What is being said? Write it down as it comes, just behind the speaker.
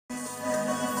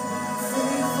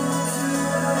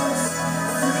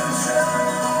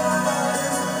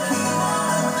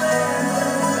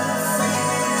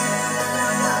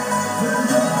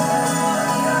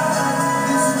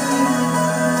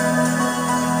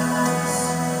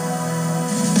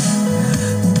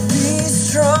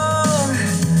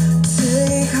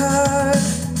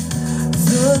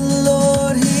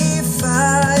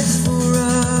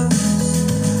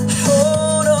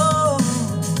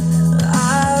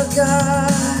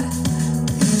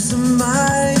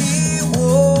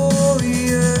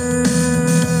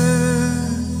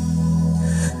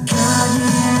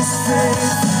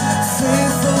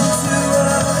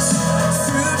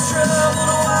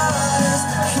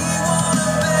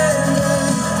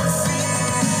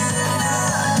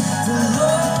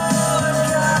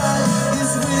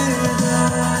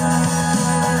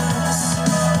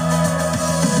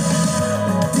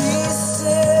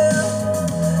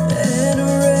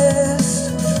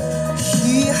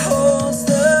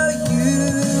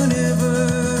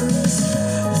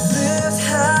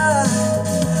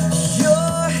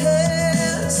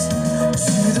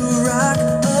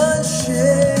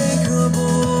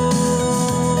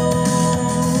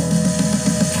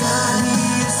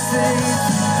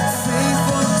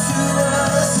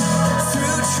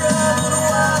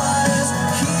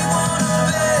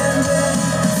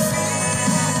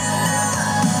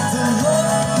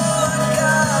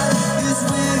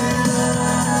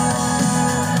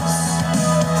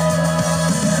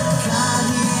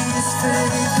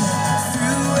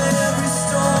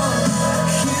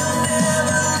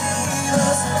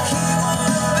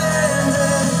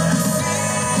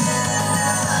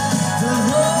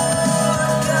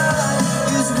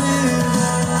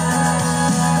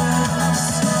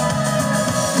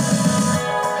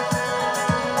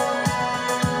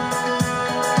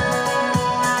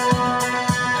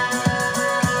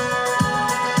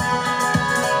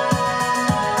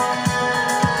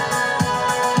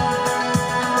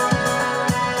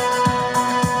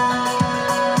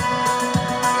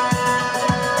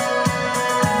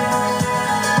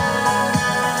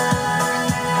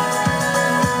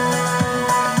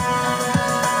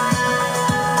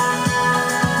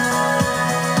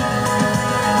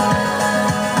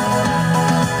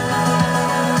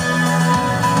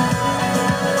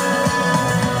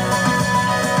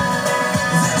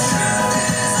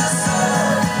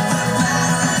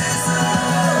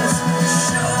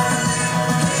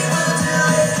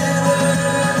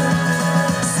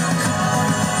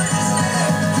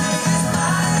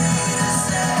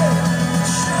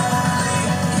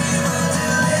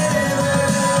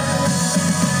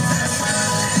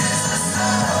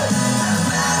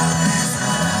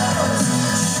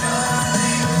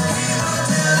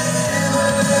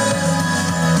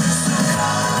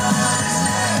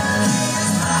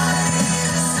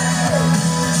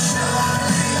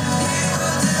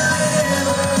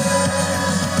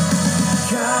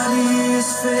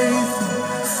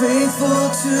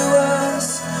to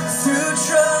us through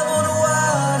troubled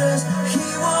waters. He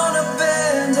won't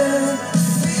abandon.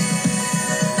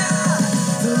 Fear not,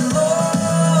 the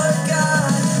Lord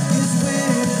God is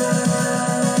with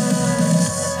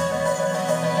us.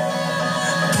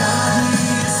 God, He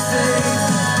is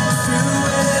faithful through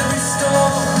every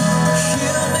storm.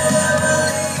 He'll never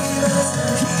leave us.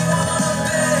 He won't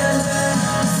abandon.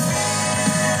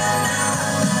 Fear not,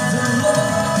 the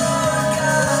Lord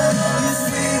God is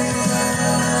with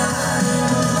us.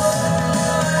 The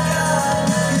Lord God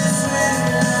is with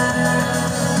us.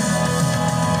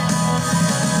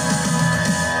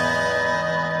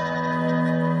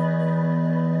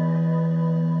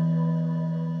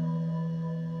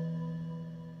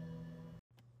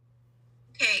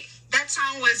 Okay, that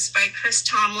song was by Chris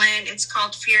Tomlin. It's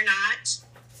called Fear Not.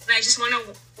 And I just want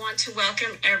to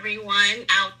welcome everyone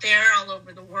out there all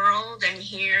over the world and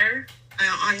here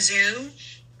on Zoom.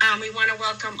 We want to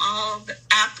welcome all the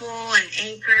Apple and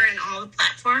Anchor and all the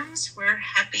platforms. We're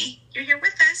happy you're here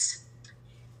with us.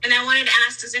 And I wanted to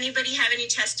ask, does anybody have any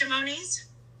testimonies?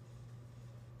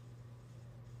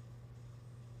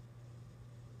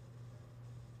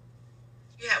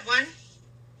 You have one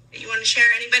that you want to share,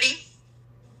 anybody?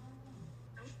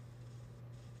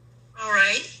 All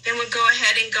right, then we'll go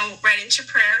ahead and go right into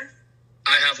prayer.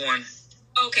 I have one.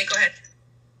 Okay, go ahead.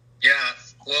 Yeah,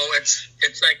 well, it's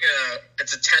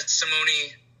a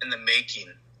testimony in the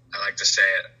making. I like to say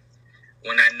it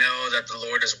when I know that the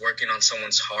Lord is working on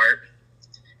someone's heart,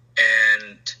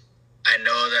 and I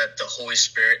know that the Holy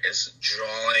Spirit is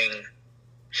drawing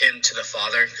him to the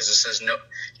Father, because it says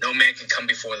no man can come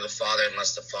before the Father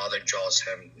unless the Father draws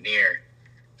him near.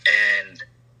 And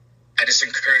I just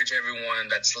encourage everyone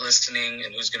that's listening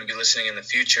and who's going to be listening in the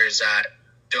future is that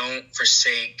don't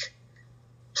forsake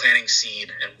planting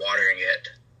seed and watering it,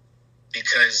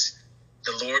 because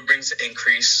the Lord brings the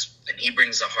increase and he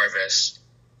brings the harvest,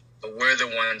 but we're the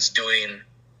ones doing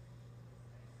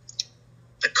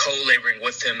the co-laboring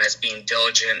with him as being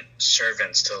diligent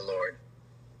servants to the Lord.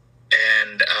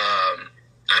 And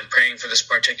I'm praying for this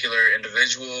particular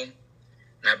individual,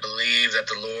 and I believe that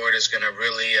the Lord is going to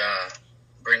really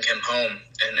bring him home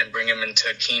and bring him into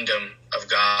the kingdom of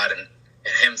God, and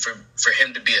him for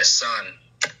him to be a son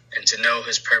and to know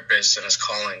his purpose and his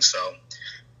calling. So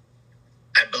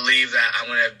I believe that I'm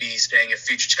going to be saying a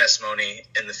future testimony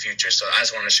in the future. So I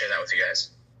just want to share that with you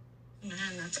guys.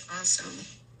 Man, that's awesome.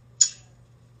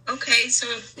 Okay, so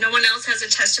if no one else has a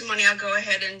testimony, I'll go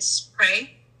ahead and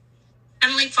pray.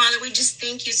 Heavenly Father, we just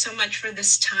thank you so much for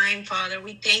this time, Father.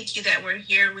 We thank you that we're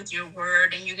here with your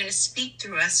word, and you're going to speak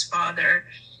through us, Father.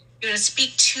 You're going to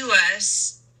speak to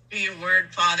us through your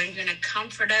word, Father. You're going to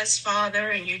comfort us,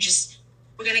 Father, and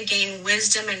we're going to gain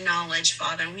wisdom and knowledge,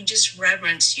 Father. And we just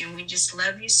reverence you, and we just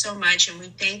love you so much, and we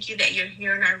thank you that you're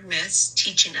here in our midst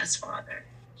teaching us, Father.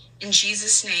 In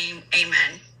Jesus' name,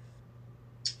 amen.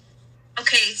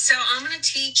 Okay, so I'm going to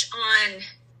teach on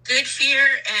good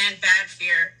fear and bad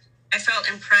fear. I felt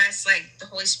impressed, like the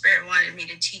Holy Spirit wanted me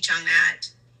to teach on that.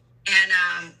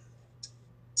 And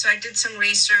so I did some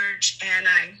research, and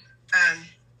I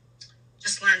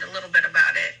just learned a little bit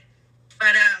about it.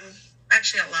 But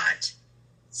actually a lot.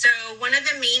 So one of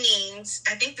the meanings,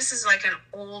 I think this is like an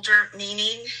older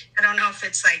meaning. I don't know if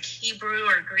it's like Hebrew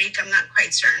or Greek. I'm not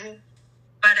quite certain.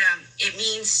 But it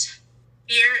means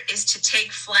fear is to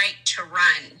take flight, to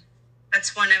run.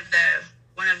 That's one of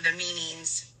the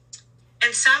meanings.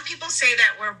 And some people say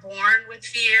that we're born with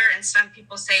fear, and some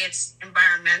people say it's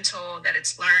environmental, that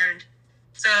it's learned.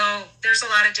 So there's a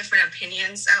lot of different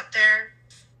opinions out there.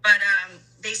 But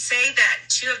they say that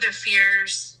two of the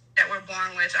fears that we're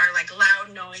born with are like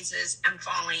loud noises and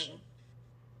falling.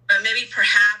 But maybe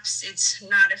perhaps it's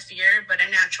not a fear, but a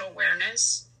natural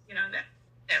awareness,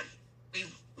 that we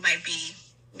might be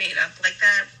made up like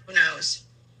that. Who knows?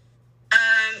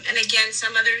 And again,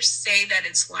 some others say that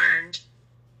it's learned.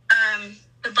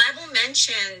 The Bible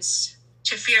mentions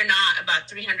to fear not about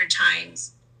 300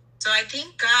 times. So I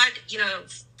think God,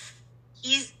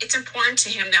 it's important to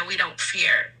him that we don't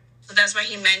fear. So that's why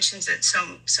he mentions it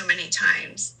so many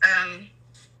times.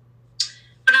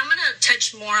 But I'm going to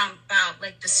touch more about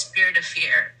like the spirit of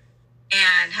fear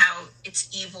and how it's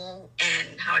evil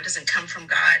and how it doesn't come from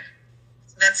God.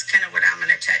 So that's kind of what I'm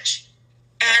going to touch.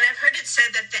 And I've heard it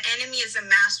said that the enemy is a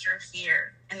master of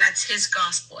fear, and that's his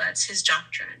gospel, that's his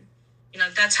doctrine.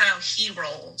 That's how he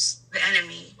rolls, the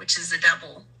enemy, which is the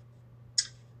devil.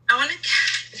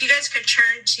 If you guys could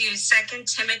turn to 2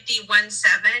 Timothy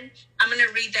 1:7, I'm going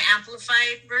to read the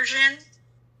Amplified version.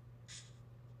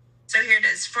 So here it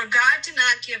is. For God did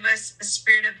not give us a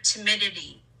spirit of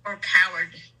timidity or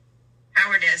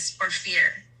cowardice or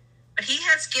fear, But he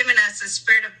has given us a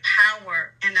spirit of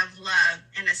power and of love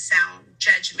and a sound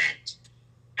judgment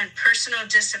and personal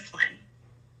discipline,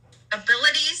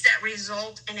 abilities that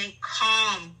result in a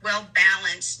calm,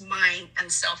 well-balanced mind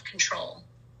and self-control.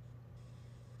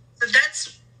 So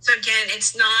again,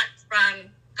 it's not from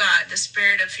God. The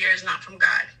spirit of fear is not from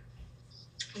God.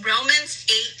 Romans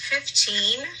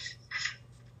 8:15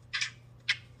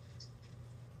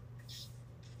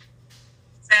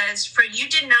 says, "For you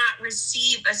did not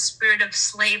receive a spirit of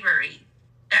slavery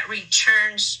that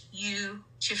returns you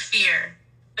to fear,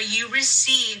 but you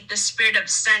received the spirit of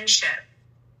sonship,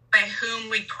 by whom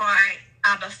we cry,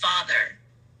 Abba, Father."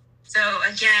 So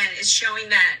again, it's showing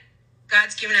that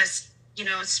God's given us,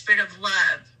 a spirit of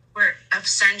love, or of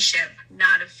sonship,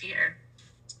 not of fear.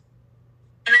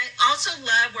 And I also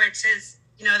love where it says,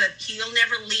 that he'll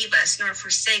never leave us nor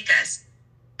forsake us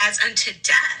as unto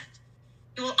death.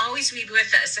 He will always be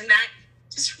with us. And that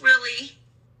just really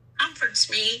comforts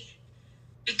me,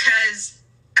 because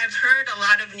I've heard a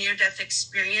lot of near-death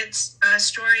experience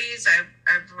stories.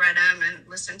 I've read them and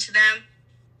listened to them.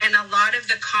 And a lot of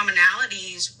the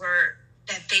commonalities were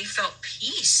that they felt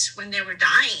peace when they were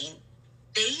dying.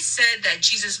 They said that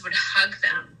Jesus would hug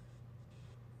them.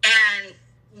 And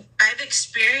I've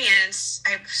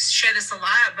shared this a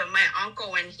lot, but my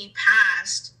uncle, when he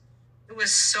passed, it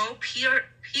was so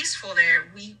peaceful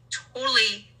there. We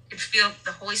totally could feel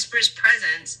the Holy Spirit's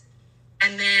presence.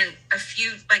 And then a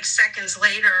few seconds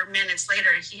later, minutes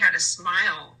later, he had a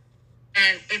smile.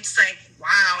 And it's like,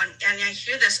 wow. And I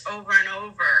hear this over and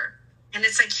over. And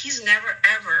it's like, he's never,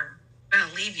 ever going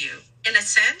to leave you. In a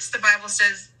sense, the Bible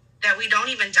says that we don't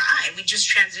even die. We just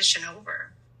transition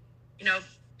over,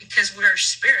 because we're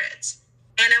spirits.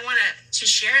 And I want to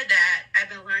share that I've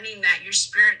been learning that your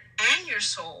spirit and your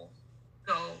soul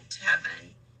go to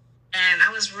heaven. And I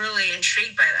was really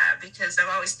intrigued by that, because I've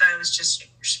always thought it was just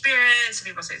your spirit. Some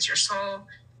people say it's your soul,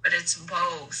 but it's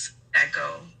both that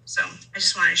go. So I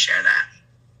just wanted to share that.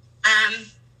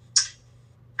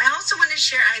 I also want to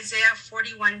share Isaiah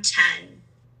 41:10.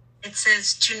 It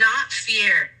says, "Do not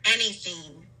fear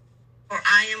anything, for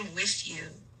I am with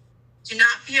you. Do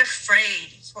not be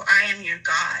afraid, for I am your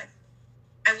God.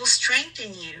 I will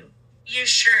strengthen you. Be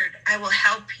assured, I will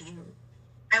help you.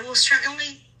 I will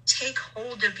certainly take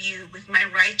hold of you with my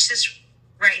righteous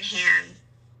right hand,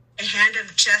 a hand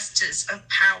of justice, of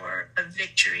power, of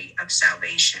victory, of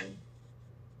salvation."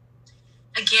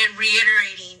 Again,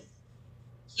 reiterating,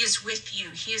 he is with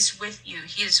you, he is with you,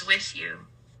 he is with you.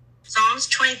 Psalms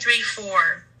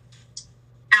 23:4,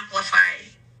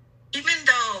 Amplified. "Even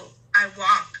though I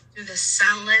walk through the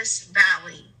sunless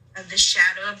valley of the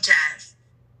shadow of death,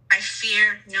 I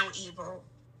fear no evil.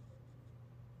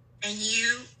 And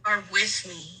you are with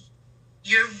me,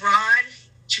 your rod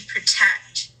to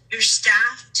protect, your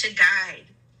staff to guide.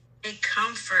 They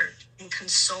comfort and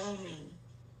console me."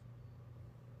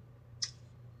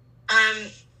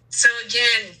 So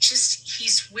again, just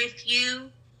he's with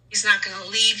you. He's not going to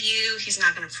leave you. He's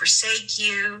not going to forsake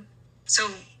you.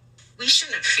 So we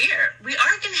shouldn't fear. We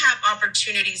are going to have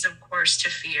opportunities, of course, to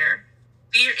fear.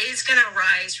 Fear is going to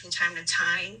arise from time to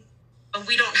time, but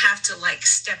we don't have to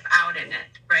step out in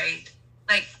it, right?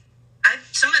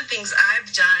 Some of the things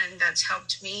I've done that's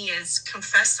helped me is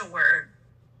confess the word,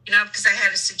 because I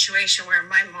had a situation where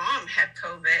my mom had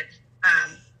COVID,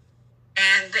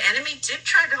 and the enemy did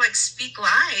try to speak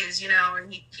lies,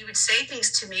 and he would say things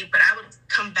to me, but I would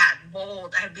come back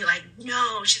bold. I'd be like,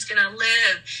 no, she's going to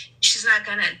live. She's not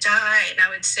going to die. And I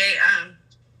would say,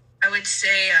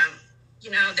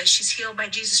 that she's healed by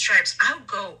Jesus' stripes. I would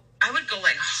go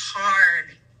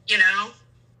hard, and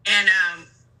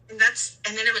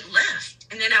then it would lift,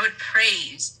 and then I would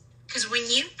praise. Because when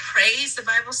you praise, the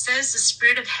Bible says the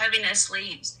spirit of heaviness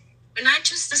leaves. But not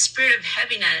just the spirit of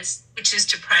heaviness, which is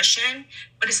depression,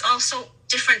 but it's also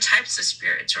different types of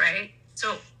spirits, right?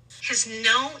 So, because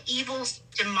no evil,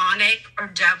 demonic, or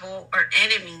devil, or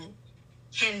enemy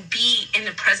can be in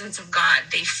the presence of God.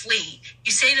 They flee.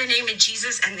 You say the name of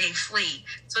Jesus and they flee.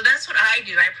 So that's what I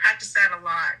do. I practice that a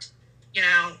lot.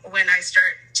 When I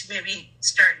start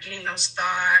getting those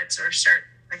thoughts, or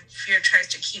fear tries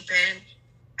to keep in,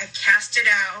 I cast it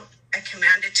out. I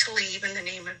command it to leave in the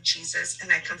name of Jesus,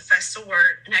 and I confess the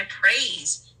word, and I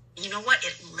praise. And you know what?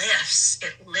 It lifts.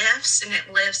 It lifts, and it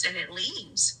lifts, and it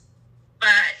leaves.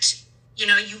 But,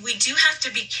 we do have to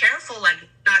be careful,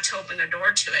 not to open the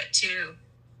door to it, too.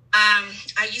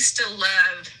 I used to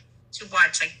love to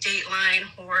watch, Dateline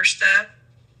horror stuff,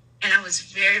 and I was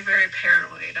very, very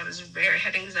paranoid.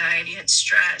 Had anxiety, had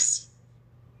stress.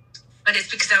 But it's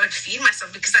because I would feed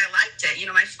myself, because I liked it.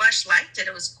 My flesh liked it.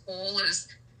 It was cool. It was,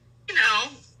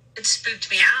 it spooked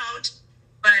me out.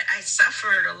 but I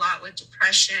suffered a lot with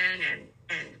depression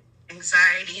and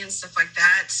anxiety and stuff like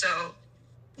that. So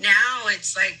now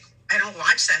it's like, I don't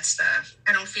watch that stuff.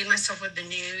 I don't feed myself with the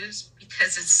news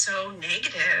because it's so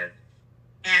negative.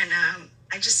 And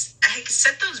I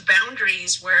set those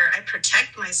boundaries where I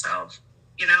protect myself.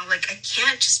 You know, like I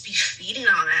can't just be feeding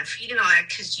on that,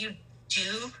 because you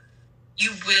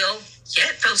will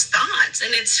get those thoughts.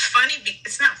 And it's funny,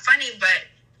 it's not funny, but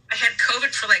I had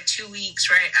COVID for like 2 weeks,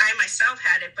 right? I myself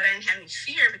had it, but I didn't have any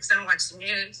fear because I don't watch the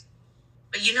news.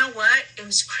 But you know what? It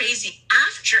was crazy.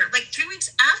 After, like 3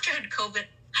 weeks after I had COVID,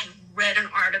 I read an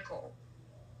article.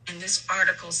 And this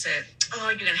article said, oh,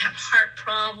 you're going to have heart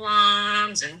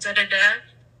problems and da-da-da.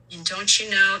 And don't you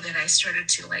know that I started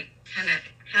to like, kind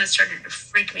of started to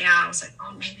freak me out. I was like,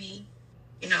 oh, maybe,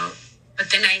 you know. But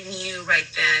then I knew right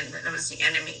then that it was the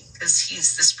enemy, because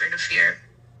he's the spirit of fear.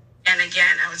 And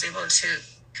again, I was able to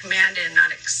command it and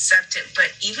not accept it.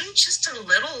 But even just a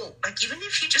little, like even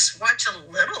if you just watch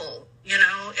a little, you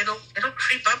know, it'll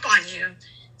creep up on you.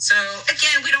 So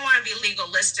again, we don't want to be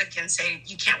legalistic and say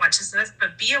you can't watch this,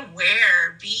 but be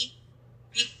aware, be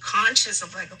conscious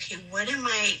of like, okay, why do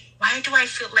I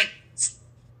feel like,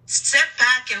 step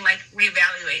back and like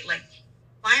reevaluate, like,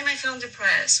 why am I feeling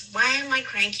depressed? Why am I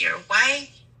cranky? Or why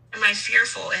am I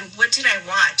fearful? And what did I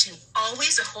watch? And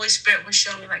always the Holy Spirit would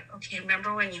show me like, okay,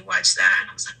 remember when you watched that? And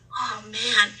I was like, oh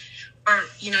man. Or,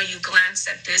 you know, you glance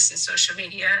at this in social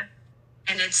media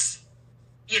and it's,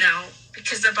 you know,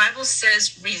 because the Bible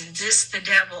says resist the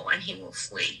devil and he will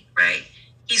flee, right?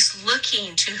 He's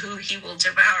looking to who he will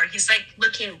devour. He's like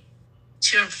looking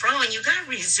to and fro, and you got to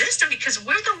resist him because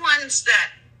we're the ones that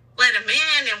let him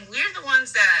in, and we're the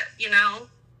ones that, you know,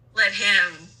 let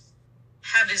him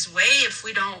have his way if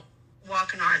we don't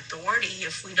walk in our authority,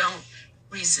 if we don't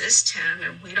resist him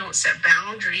and we don't set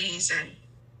boundaries,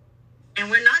 and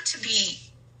we're not to be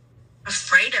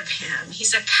afraid of him.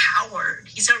 He's a coward.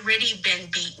 He's already been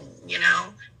beaten, you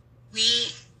know.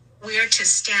 We are to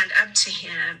stand up to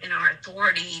him in our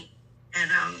authority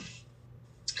and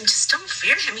just don't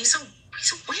fear him. He's a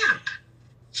wimp.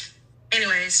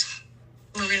 Anyways,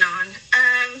 moving on.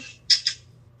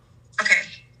 Okay.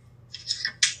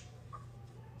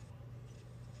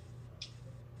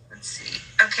 Let's see.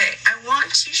 Okay, I want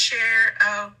to share.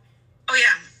 Oh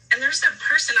yeah, and there's a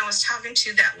person I was talking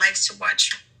to that likes to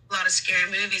watch a lot of scary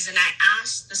movies, and I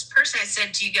asked this person. I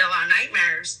said, "Do you get a lot of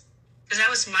nightmares?" Because that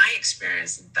was my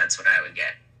experience. That's what I would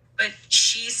get. But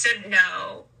she said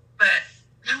no. But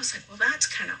I was like, well, that's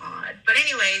kind of odd. But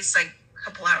anyways, like a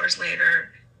couple hours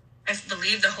later, I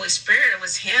believe the Holy Spirit, it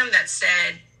was him that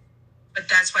said, but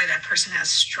that's why that person has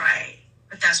strife.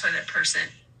 But that's why that person,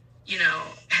 you know,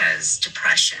 has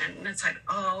depression. And it's like,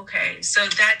 oh, okay. So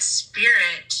that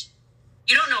spirit,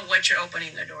 you don't know what you're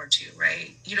opening the door to,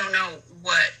 right? You don't know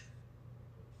what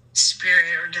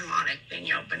spirit or demonic thing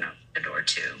you open up the door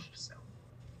to. So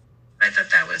I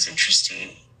thought that was interesting.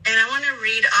 And I want to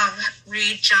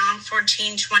read John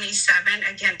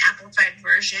 14:27, again, Amplified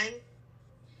Version.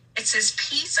 It says,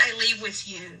 peace I leave with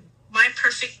you, my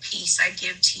perfect peace I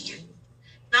give to you.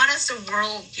 Not as the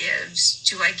world gives,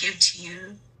 do I give to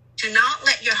you. Do not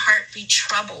let your heart be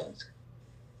troubled,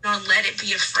 nor let it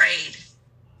be afraid.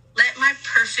 Let my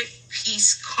perfect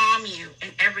peace calm you in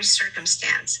every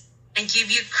circumstance and give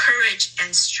you courage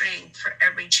and strength for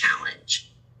every challenge.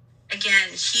 Again,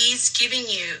 he's going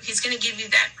to give you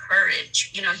that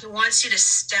courage. You know, he wants you to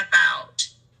step out.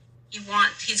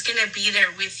 He's going to be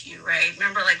there with you, right?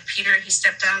 Remember, like Peter, he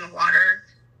stepped out in the water.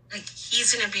 Like,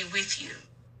 he's going to be with you.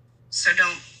 So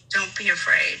don't be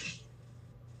afraid.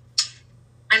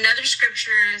 Another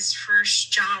scripture is 1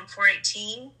 John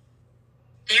 4:18.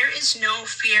 There is no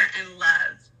fear in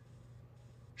love.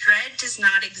 Dread does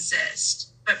not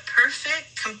exist, but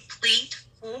perfect, complete,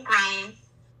 full-grown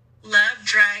love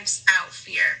drives out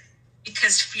fear,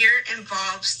 because fear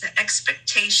involves the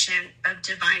expectation of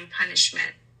divine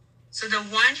punishment. So the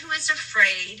one who is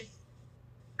afraid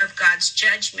of God's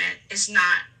judgment is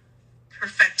not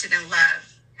perfected in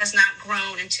love, has not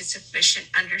grown into sufficient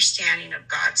understanding of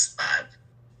God's love.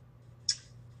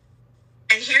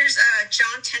 And here's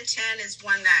John 10:10 is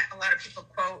one that a lot of people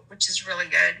quote, which is really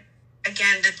good.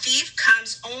 Again, the thief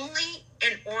comes only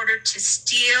in order to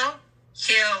steal,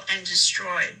 kill, and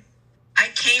destroy. I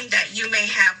came that you may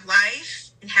have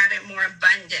life and have it more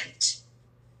abundant,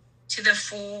 to the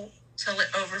full till it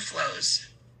overflows.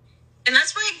 And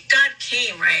that's why God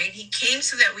came, right? He came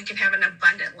so that we can have an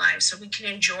abundant life, so we can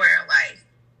enjoy our life.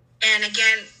 And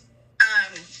again,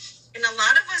 and a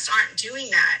lot of us aren't doing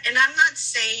that. And I'm not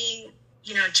saying,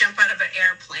 you know, jump out of an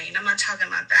airplane. I'm not talking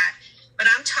about that. But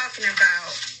I'm talking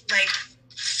about, like,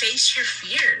 face your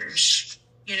fears.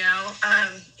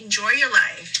 Enjoy your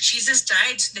life. Jesus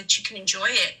died so that you can enjoy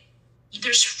it.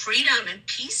 There's freedom and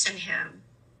peace in him.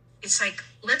 It's like,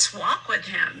 let's walk with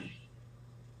him.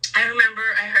 I remember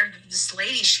I heard of this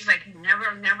lady, she like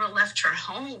never left her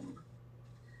home.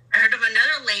 I heard of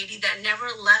another lady that never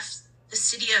left the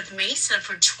city of Mesa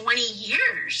for 20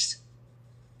 years.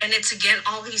 And it's again,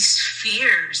 all these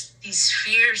fears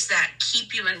that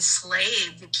keep you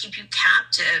enslaved, that keep you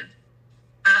captive.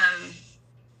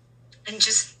 And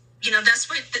just, that's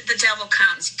what the devil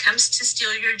comes. He comes to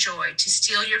steal your joy, to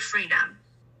steal your freedom.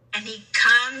 And he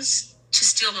comes to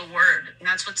steal the word. And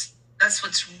that's what's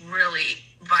really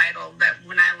vital. That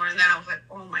when I learned that, I was like,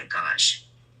 oh my gosh,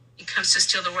 he comes to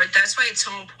steal the word. That's why it's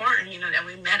so important, that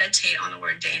we meditate on the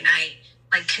word day and night,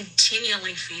 like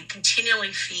continually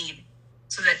feed.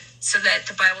 So that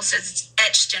the Bible says it's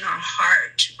etched in our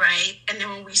heart, right? And then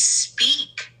when we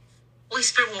speak, Holy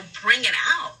Spirit will bring it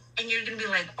out. And you're going to be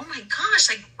like, oh my gosh,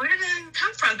 like, where did that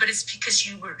come from? But it's because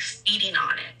you were feeding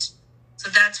on it. So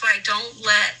that's why don't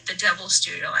let the devil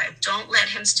steal your life. Don't let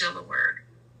him steal the word.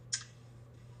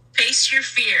 Face your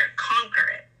fear, conquer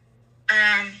it.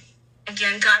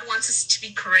 Again, God wants us to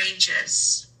be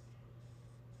courageous.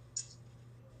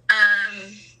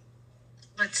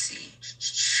 Let's see.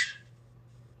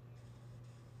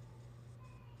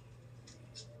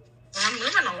 Well, I'm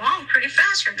moving along pretty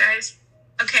fast here, guys.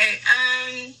 Okay,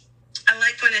 I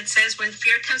like when it says, when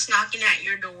fear comes knocking at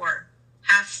your door,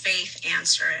 have faith,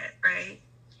 answer it, right?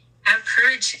 Have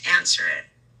courage to answer it.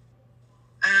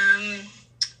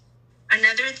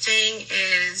 Another thing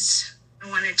is, I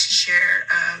wanted to share,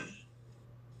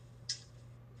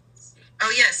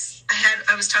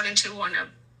 I was talking to a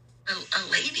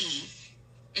lady,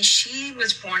 and she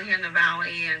was born here in the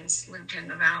valley and lived in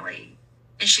the valley.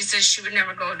 And she said she would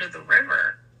never go to the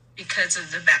river because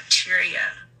of the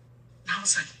bacteria. And I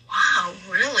was like, wow,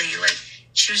 really? Like,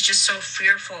 she was just so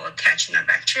fearful of catching the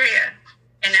bacteria.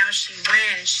 And now she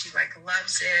went and she like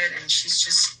loves it, and she's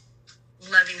just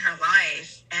loving her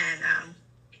life and,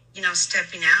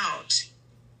 stepping out.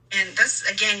 And that's,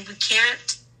 again, we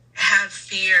can't have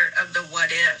fear of the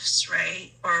what ifs,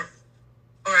 right? Or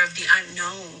of the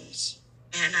unknowns.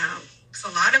 And so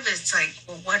a lot of it's like,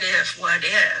 well, what if?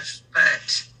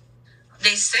 But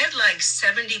they said like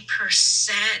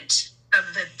 70%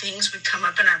 of the things would come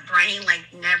up in our brain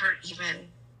like never even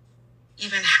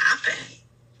happen.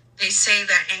 They say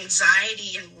that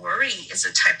anxiety and worry is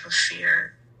a type of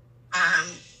fear.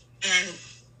 And,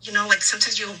 like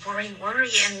sometimes you'll worry,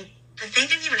 and the thing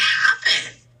didn't even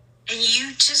happen. And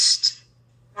you just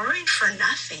worried for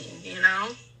nothing,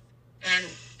 And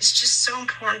it's just so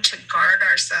important to guard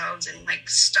ourselves and like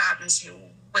stop and say,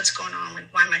 well, what's going on?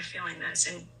 Like, why am I feeling this?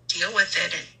 And deal with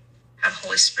it and have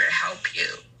Holy Spirit help you.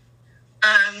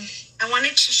 I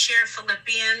wanted to share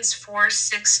Philippians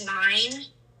 4:6-9.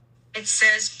 It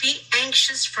says, be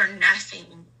anxious for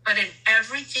nothing, but in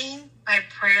everything by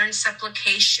prayer and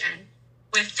supplication,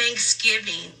 with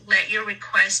thanksgiving, let your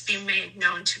requests be made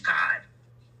known to God.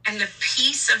 And the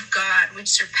peace of God, which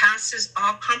surpasses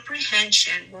all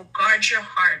comprehension, will guard your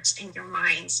hearts and your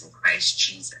minds in Christ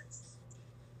Jesus.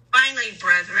 Finally,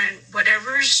 brethren,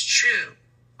 whatever is true,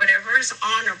 whatever is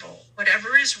honorable,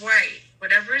 whatever is right,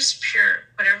 whatever is pure,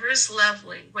 whatever is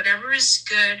lovely, whatever is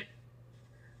good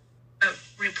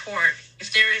report,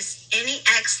 if there is any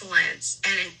excellence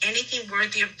and in anything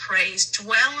worthy of praise,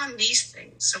 dwell on these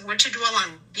things. So we're to dwell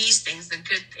on these things, the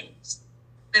good things,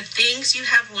 the things you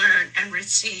have learned and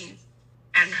received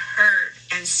and heard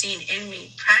and seen in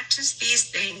me. Practice these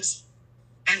things,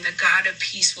 and the God of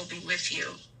peace will be with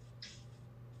you.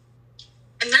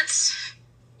 And that's,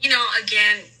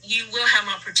 again, you will have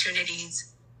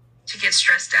opportunities to get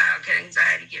stressed out, get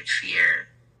anxiety, get fear.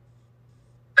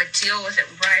 But deal with it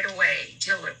right away.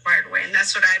 And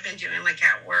that's what I've been doing. Like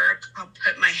at work, I'll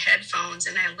put my headphones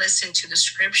and I listen to the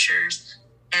scriptures.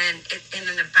 And in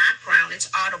the background, it's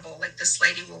audible. Like this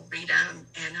lady will read them.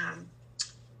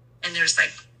 And there's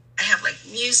like, I have like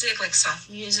music, like soft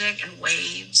music and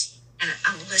waves. And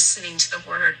I'm listening to the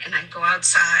word. And I go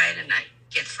outside and I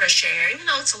get fresh air. Even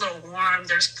though it's a little warm,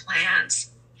 there's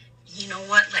plants. You know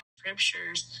what? Like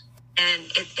scriptures. And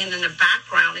in the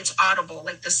background, it's audible.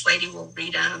 Like this lady will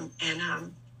read them,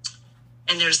 and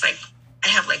there's like, I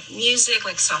have like music,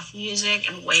 like soft music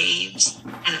and waves,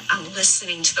 and I'm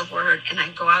listening to the word. And I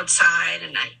go outside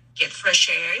and I get fresh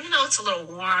air. Even though it's a little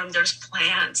warm, there's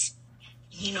plants.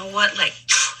 You know what? Like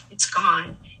it's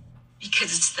gone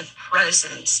because it's the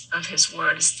presence of His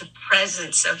word. It's the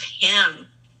presence of Him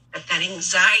that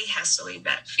anxiety has to leave,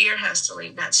 that fear has to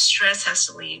leave, that stress has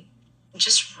to leave.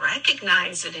 Just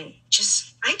recognize it, and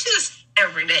I do this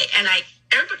every day. And like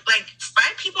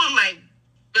 5 people on my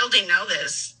Bill didn't know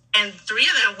this. And 3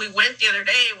 of them, we went the other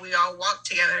day, we all walked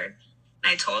together.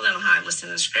 And I told them how I listened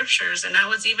to the scriptures. And I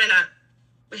was even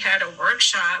we had a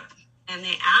workshop, and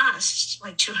they asked,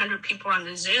 like 200 people on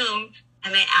the Zoom,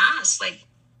 and they asked, like,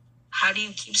 how do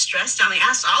you keep stress down? They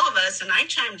asked all of us, and I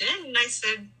chimed in, and I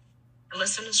said, I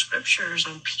listen to scriptures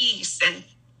on peace. And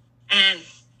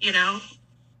you know,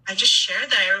 I just share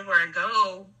that everywhere I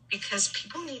go, because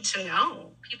people need to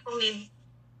know. People need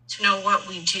to know what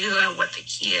we do and what the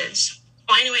key is.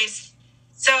 Well, anyways,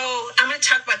 so I'm going to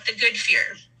talk about the good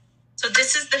fear. So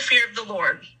this is the fear of the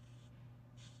Lord.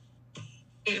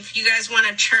 If you guys want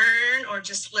to turn or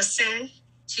just listen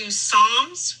to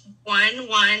Psalms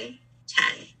 1:10.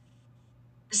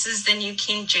 This is the New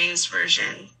King James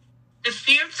Version. The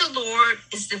fear of the Lord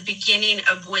is the beginning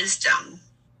of wisdom.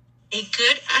 A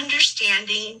good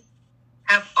understanding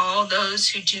have all those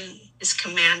who do his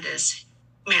commandments.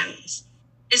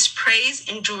 His praise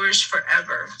endures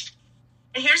forever.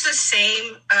 And here's the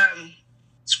same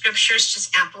scriptures,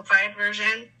 just amplified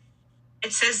version.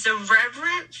 It says, the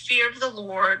reverent fear of the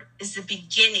Lord is the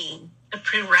beginning, the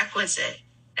prerequisite,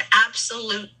 the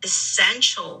absolute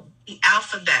essential, the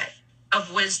alphabet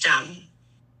of wisdom.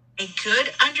 A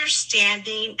good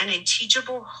understanding and a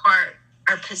teachable heart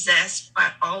are possessed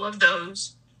by all of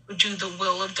those who do the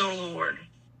will of the Lord.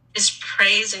 His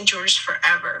praise endures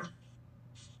forever.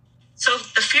 So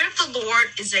the fear of the Lord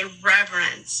is a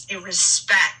reverence, a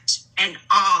respect, and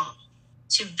awe,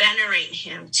 to venerate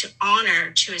him, to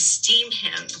honor, to esteem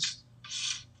him.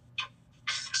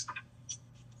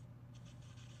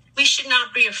 We should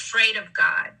not be afraid of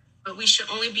God, but we should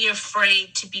only be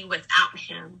afraid to be without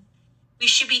him. We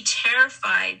should be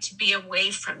terrified to be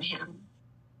away from him.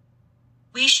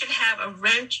 We should have a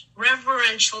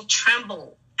reverential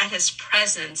tremble at his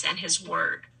presence and his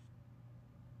word.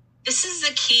 This is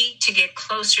the key to get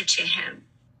closer to him.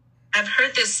 I've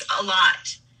heard this a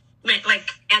lot. Like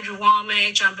Andrew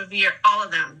Womack, John Bevere, all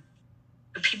of them.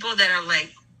 The people that are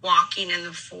like walking in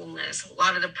the fullness, a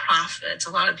lot of the prophets,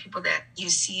 a lot of people that you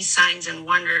see signs and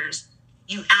wonders.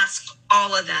 You ask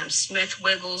all of them, Smith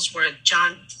Wigglesworth,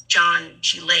 John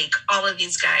G. Lake, all of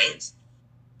these guys.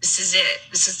 This is it.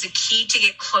 This is the key to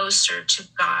get closer to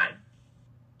God.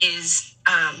 Is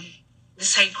this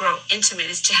is how you grow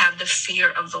intimate, is to have the fear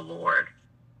of the Lord.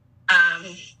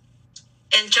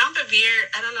 And John Bevere,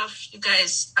 I don't know if you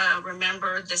guys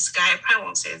remember this guy. I probably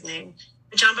won't say his name.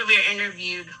 But John Bevere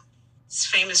interviewed this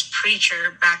famous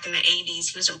preacher back in the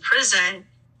 80s. He was in prison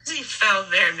because he fell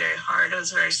very, very hard. It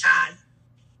was very sad.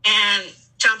 And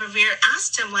John Bevere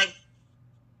asked him, like,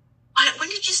 when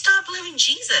did you stop loving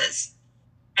Jesus?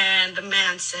 And the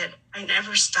man said, I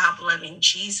never stopped loving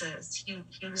Jesus. He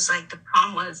was like, the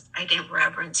problem was I didn't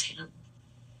reverence him.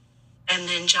 And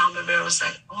then John Bevere was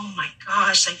like, oh my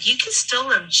gosh, like you can still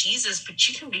love Jesus, but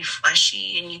you can be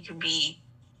fleshy and you can be,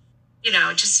 you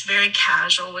know, just very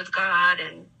casual with God.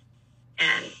 And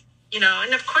you know,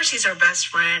 and of course he's our best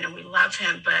friend and we love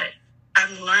him, but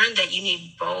I've learned that you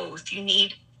need both. You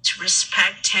need to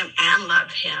respect him and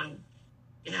love him,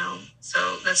 you know,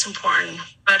 so that's important.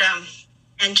 But,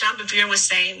 and John Bevere was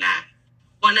saying that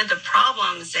one of the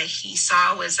problems that he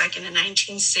saw was like in the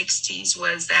 1960s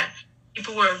was that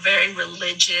people were very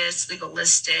religious,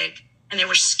 legalistic, and they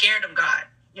were scared of God.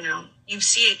 You know, you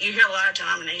see it, you hear a lot of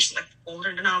denominations, like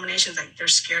older denominations, like they're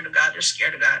scared of God,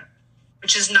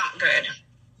 which is not good,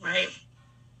 right?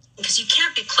 Because you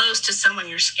can't be close to someone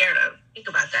you're scared of. Think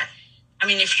about that. I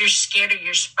mean, if you're scared of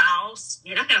your spouse,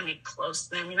 you're not going to be close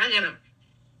to them. You're not going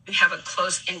to have a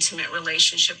close, intimate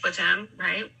relationship with him,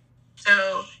 right?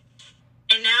 So,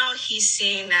 and now he's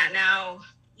seeing that now,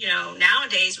 you know,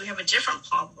 nowadays we have a different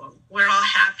problem. We're all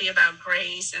happy about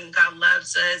grace and God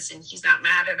loves us and he's not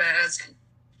mad at us. And,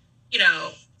 you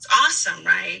know, it's awesome,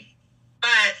 right?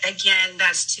 But again,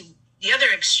 that's to the other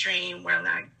extreme where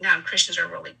now Christians are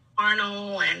really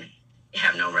carnal and they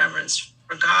have no reverence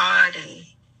for God. And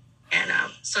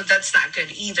so that's not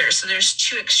good either. So there's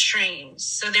two extremes.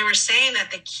 So they were saying that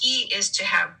the key is to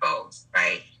have both,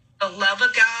 right? The love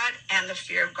of God and the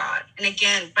fear of God. And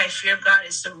again, by fear of God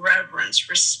is the reverence,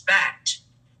 respect,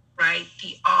 right?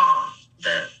 The awe,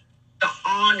 the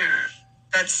honor.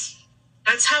 That's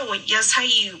how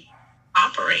you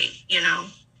operate, you know.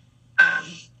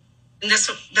 And that's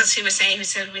what he was saying. He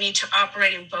said we need to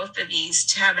operate in both of these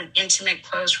to have an intimate,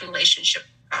 close relationship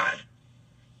with God.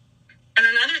 And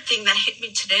another thing that hit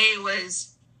me today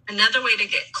was another way to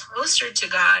get closer to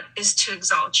God is to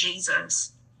exalt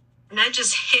Jesus. And that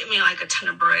just hit me like a ton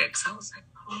of bricks. I was like,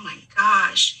 oh my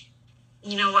gosh.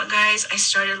 You know what, guys? I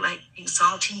started like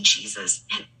exalting Jesus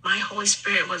and my Holy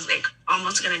Spirit was like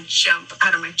almost going to jump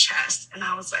out of my chest. And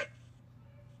I was like,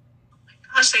 oh my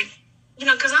gosh, like,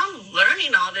 because I'm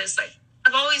learning all this. Like,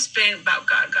 I've always been about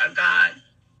God, God, God.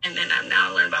 And then I'm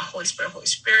now learning about Holy Spirit, Holy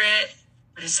Spirit.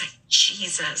 But it's like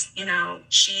Jesus,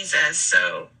 Jesus.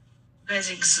 So you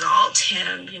guys exalt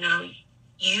him,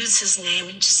 use his name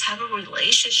and just have a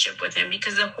relationship with him,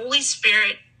 because the Holy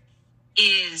Spirit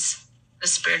is the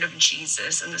Spirit of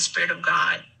Jesus and the Spirit of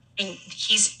God. And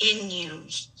he's in you.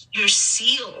 You're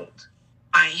sealed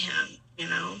by him,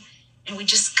 and we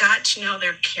just got to know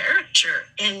their character.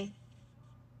 And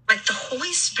like, the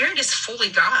Holy Spirit is fully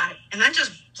God. And that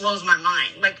just blows my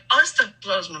mind. Like, all this stuff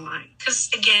blows my mind. Because,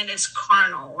 again, it's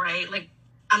carnal, right? Like,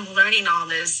 I'm learning all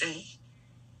this, and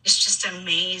it's just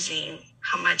amazing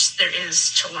how much there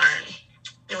is to learn.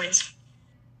 Anyways.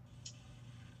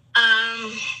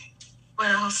 What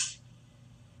else?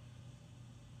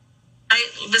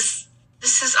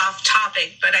 This is off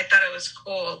topic, but I thought it was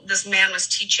cool. This man was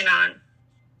teaching on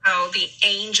how the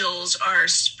angels are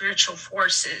spiritual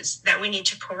forces, that we need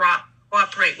to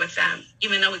cooperate with them,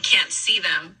 even though we can't see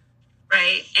them,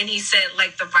 right? And he said,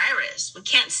 like the virus, we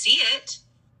can't see it,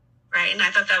 right? And I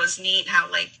thought that was neat,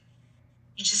 how, like,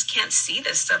 you just can't see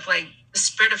this stuff. Like, the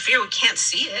spirit of fear, we can't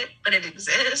see it, but it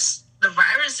exists. The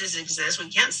viruses exist, we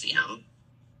can't see them.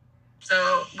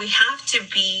 So we have to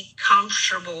be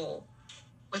comfortable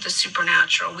with the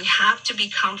supernatural. We have to be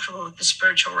comfortable with the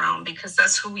spiritual realm, because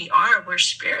that's who we are. We're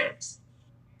spirits.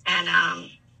 And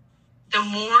the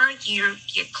more you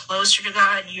get closer to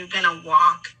God, you're going to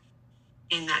walk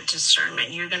in that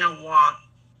discernment. You're going to walk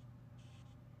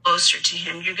closer to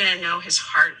him. You're going to know his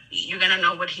heartbeat. You're going to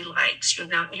know what he likes. You're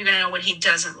going to know what he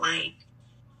doesn't like.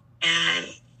 And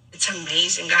it's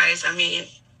amazing, guys. I mean,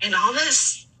 and all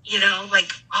this,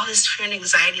 like, all this fear and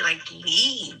anxiety, like,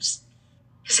 leaves.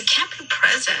 Because it can't be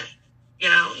present,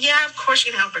 Yeah, of course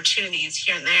you can have opportunities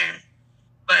here and there,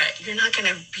 but you're not going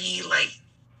to be, like,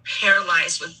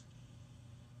 paralyzed with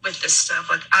this stuff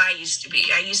like I used to be.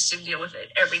 I used to deal with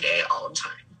it every day, all the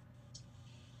time.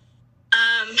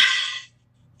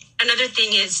 Another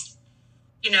thing is,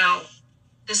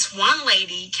 this one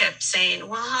lady kept saying,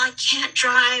 well, I can't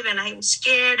drive and I'm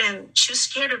scared. And she was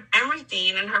scared of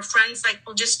everything. And her friend's like,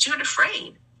 well, just do it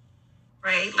afraid.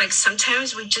 Right? Like,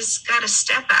 sometimes we just got to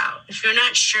step out. If you're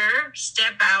not sure,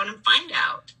 step out and find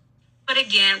out. But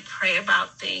again, pray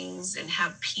about things and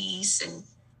have peace, and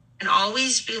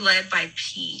always be led by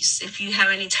peace. If you have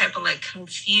any type of, like,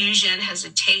 confusion,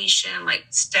 hesitation, like,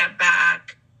 step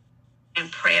back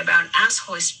and pray about it. Ask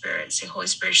Holy Spirit. Say, Holy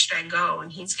Spirit, should I go?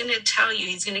 And he's going to tell you,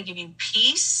 he's going to give you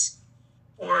peace.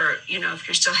 Or, if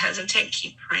you're still hesitant,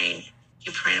 keep praying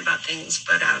about things.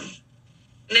 But, and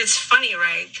it's funny,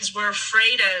 right? Because we're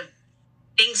afraid of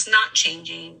things not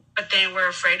changing, but then we're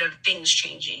afraid of things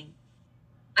changing.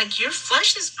 Like, your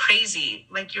flesh is crazy.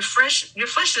 Like, your flesh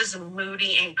is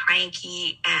moody and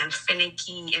cranky and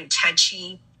finicky and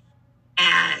touchy.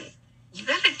 And you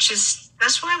got to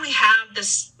that's why we have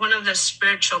this, one of the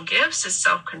spiritual gifts is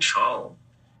self-control.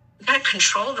 We got to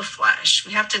control the flesh.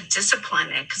 We have to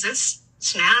discipline it, because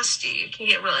it's nasty. It can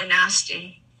get really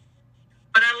nasty.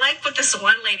 But I like what this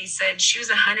one lady said. She was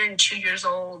 102 years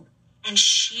old, and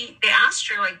they asked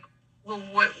her, like, well,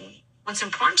 what's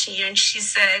important to you? And she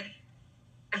said,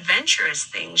 adventurous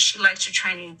things. She likes to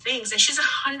try new things. And she's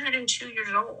 102 years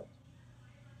old.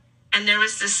 And there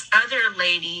was this other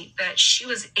lady that she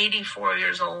was 84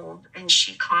 years old, and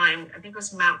she climbed, I think it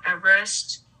was Mount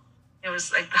Everest. It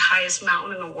was like the highest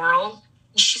mountain in the world.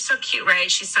 And she's so cute,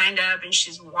 right? She signed up and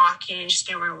she's walking, she's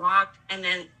getting ready to walk. And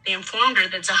then they informed her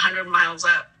that's 100 miles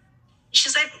up.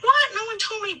 She's like, what? No one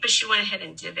told me. But she went ahead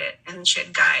and did it. And she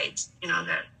had guides,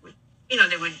 that would,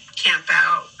 they would camp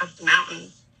out up the mountain.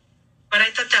 But I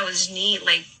thought that was neat.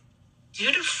 Like,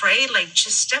 dude, afraid, like,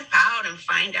 just step out and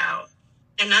find out.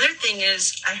 Another thing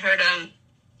is, I heard, I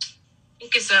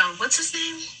think it's, what's his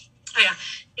name? Oh, yeah.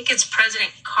 I think it's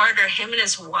President Carter, him and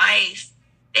his wife.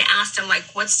 They asked him, like,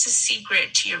 what's the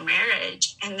secret to your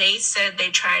marriage? And they said they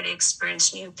try to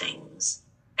experience new things,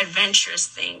 adventurous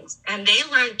things. And they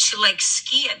learned to, like,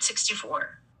 ski at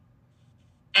 64.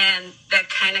 And that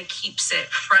kind of keeps it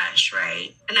fresh,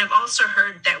 right? And I've also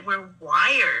heard that we're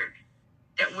wired,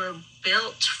 that we're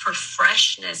built for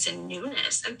freshness and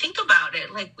newness. And think about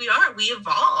it, like, we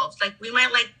evolved. Like, we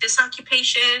might like this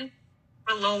occupation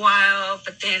for a little while,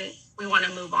 but then we want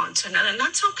to move on to another. And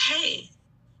that's okay,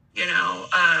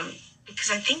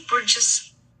 because I think we're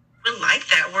like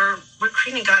that. We're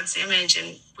creating God's image,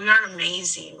 and we are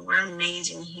amazing. We're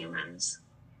amazing humans.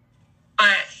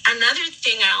 But another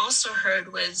thing I also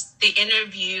heard was they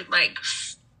interviewed, like,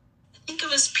 I think it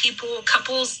was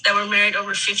couples that were married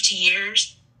over 50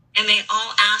 years, and they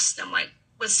all asked them, like,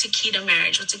 what's the key to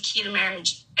marriage? What's the key to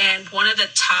marriage? And one of the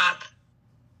top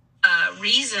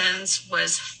reasons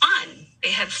was fun.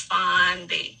 They had fun.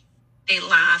 They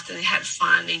laughed and they had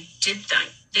fun. They did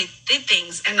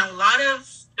things. And a lot of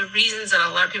the reasons that a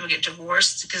lot of people get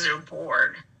divorced is because they're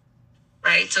bored,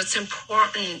 right? So it's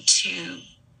important to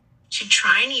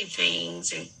try new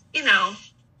things and,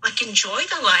 like enjoy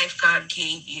the life God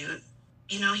gave you.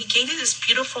 He gave you this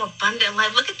beautiful, abundant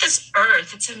life. Look at this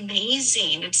earth. It's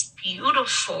amazing. It's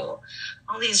beautiful.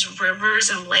 All these rivers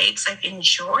and lakes, like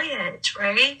enjoy it,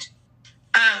 right?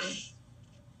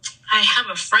 I have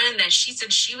a friend that she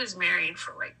said she was married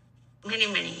for like many,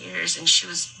 many years and she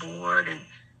was bored and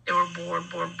they were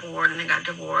bored and they got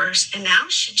divorced. And now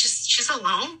she's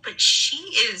alone, but she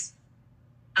is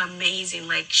amazing.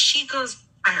 Like she goes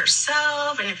by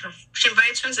herself, and if she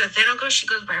invites friends that they don't go, she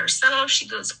goes by herself. She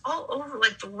goes all over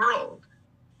like the world.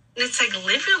 And it's like,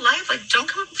 live your life. Like, don't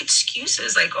come up with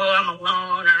excuses like, oh, I'm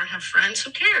alone, I don't have friends. Who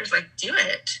cares? Like, do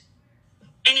it.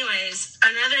 Anyways,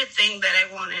 another thing that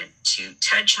I wanted to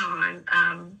touch on,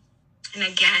 and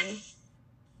again,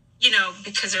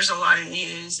 because there's a lot of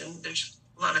news and there's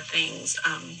a lot of things,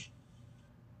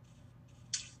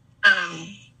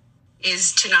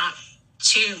 is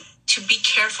to be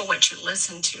careful what you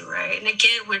listen to, right? And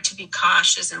again, we're to be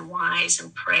cautious and wise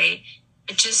and pray,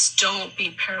 but just don't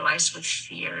be paralyzed with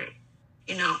fear.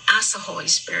 Ask the Holy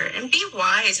Spirit and be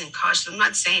wise and cautious. I'm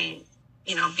not saying,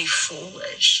 be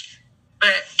foolish.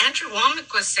 But Andrew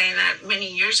Womack was saying that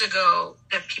many years ago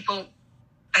that people,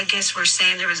 I guess, were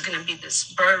saying there was going to be this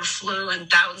bird flu and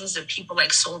thousands of people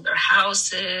like sold their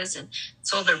houses and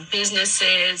sold their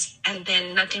businesses, and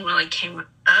then nothing really came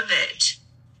of it.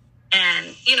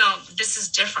 And, this is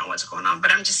different what's going on,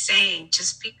 but I'm just saying,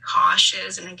 just be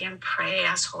cautious and again, pray,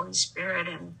 ask Holy Spirit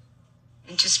and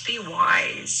just be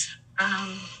wise. But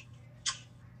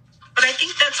I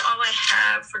think that's all I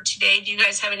have for today. Do you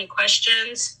guys have any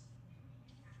questions?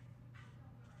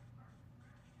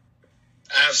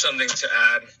 I have something to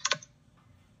add,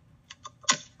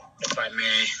 if I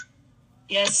may.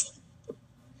 Yes.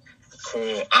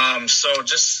 Cool. So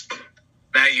just,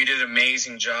 Matt, you did an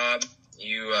amazing job.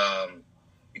 You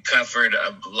covered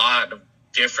a lot of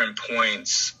different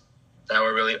points that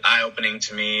were really eye-opening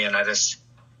to me. And I don't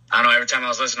know, every time I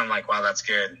was listening, I'm like, wow, that's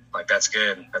good. Like, that's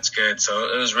good. That's good.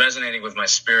 So it was resonating with my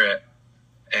spirit.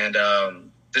 And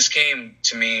this came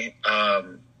to me,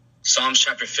 Psalms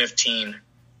chapter 15,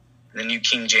 the New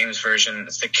King James Version.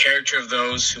 It's the character of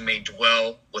those who may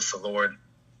dwell with the Lord.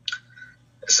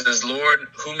 It says, Lord,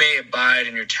 who may abide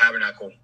in your tabernacle?